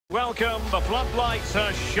Welcome, the floodlights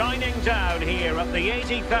are shining down here at the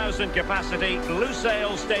 80,000 capacity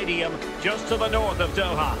Lusail Stadium just to the north of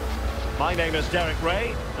Doha. My name is Derek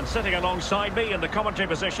Ray, and sitting alongside me in the commentary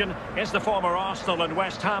position is the former Arsenal and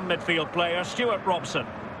West Ham midfield player Stuart Robson.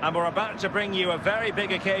 And we're about to bring you a very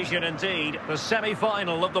big occasion indeed, the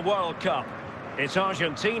semi-final of the World Cup. It's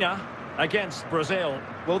Argentina against Brazil.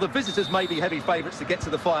 Well, the visitors may be heavy favourites to get to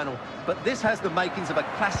the final, but this has the makings of a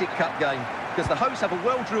classic cup game because the hosts have a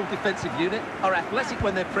well-drilled defensive unit, are athletic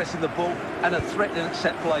when they're pressing the ball, and are threatening at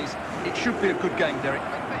set plays. It should be a good game, Derek.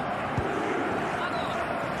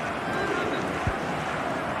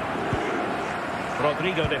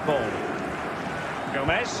 Rodrigo de Paul.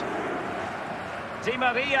 Gomez. Di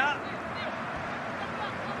Maria.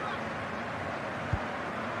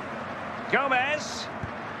 Gomez.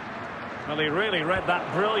 Well, he really read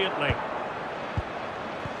that brilliantly.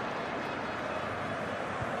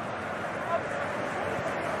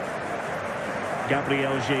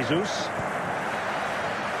 Gabriel Jesus.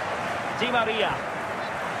 Di Maria.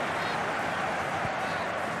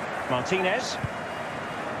 Martinez.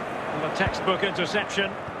 And a textbook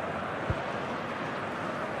interception.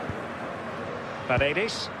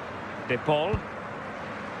 Paredes. De Paul.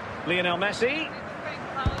 Lionel Messi.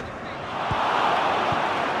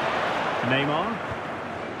 Neymar.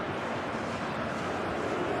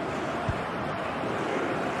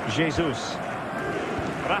 Jesus.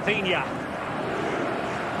 Rafinha.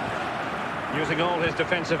 Using all his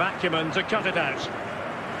defensive acumen to cut it out.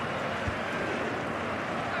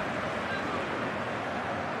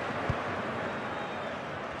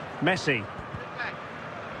 Messi.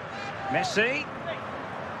 Messi.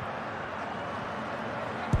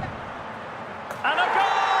 And a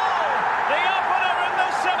goal! The opener in the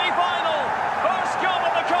semi-final. First goal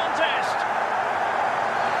of the contest.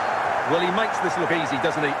 Well, he makes this look easy,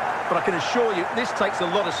 doesn't he? But I can assure you, this takes a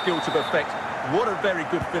lot of skill to perfect. What a very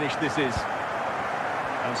good finish this is.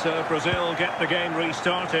 And so Brazil get the game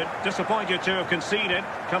restarted. Disappointed to have conceded.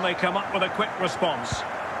 Can they come up with a quick response?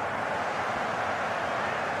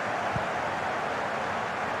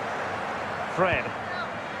 Fred.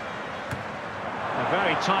 A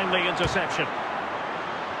very timely interception.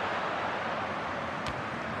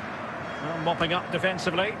 Well, mopping up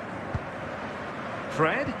defensively.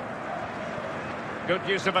 Fred. Good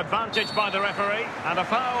use of advantage by the referee. And a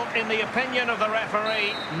foul in the opinion of the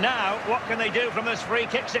referee. Now, what can they do from this free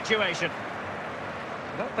kick situation?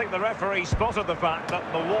 I don't think the referee spotted the fact that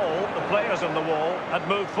the wall, the players on the wall, had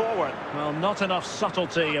moved forward. Well, not enough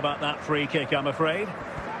subtlety about that free kick, I'm afraid.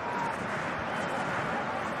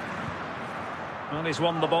 Well, he's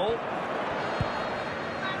won the ball.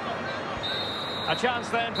 A chance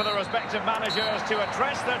then for the respective managers to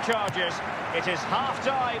address their charges. It is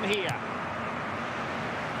half-time here.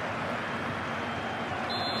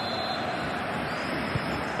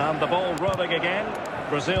 And the ball rolling again.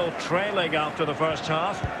 Brazil trailing after the first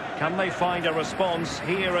half. Can they find a response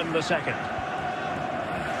here in the second?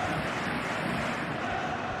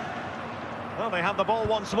 Well, they have the ball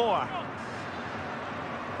once more.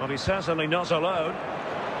 Well, he's certainly not alone.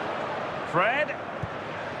 Fred.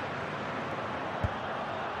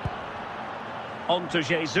 On to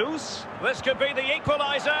Jesus. This could be the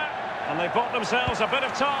equaliser. And they've bought themselves a bit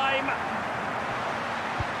of time.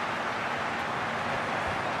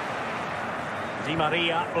 Di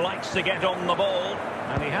Maria likes to get on the ball.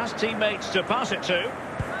 And he has teammates to pass it to.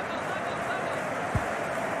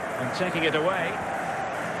 And taking it away.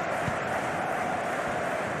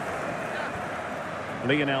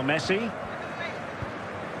 Lionel Messi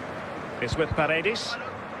is with Paredes.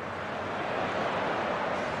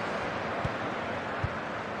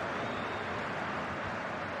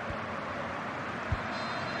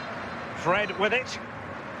 Fred with it.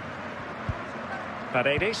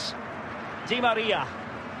 Paredes. Di Maria.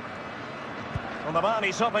 Well, the man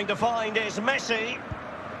he's hoping to find is Messi.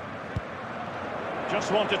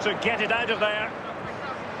 Just wanted to get it out of there.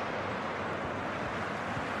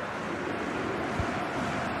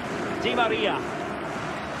 Di Maria.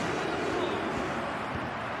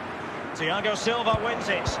 Thiago Silva wins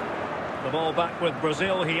it. The ball back with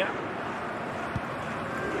Brazil here.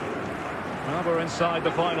 Well, we're inside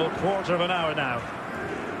the final quarter of an hour now.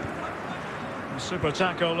 Super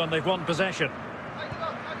tackle and they've won possession.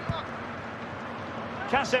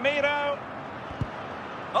 Casemiro.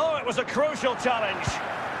 Oh, it was a crucial challenge.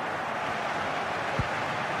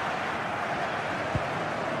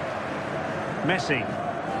 Messi.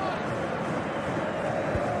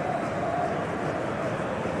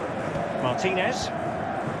 Martinez.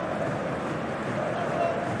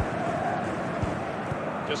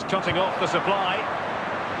 Just cutting off the supply.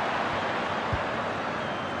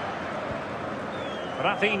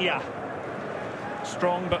 Rafinha.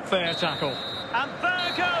 Strong but fair tackle. And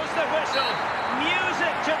there goes the whistle.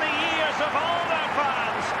 Music to the ears of all their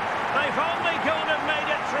fans. They've only gone and made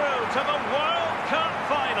it through to the World Cup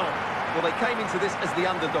final. Well, they came into this as the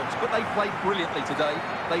underdogs, but they played brilliantly today.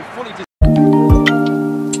 They fully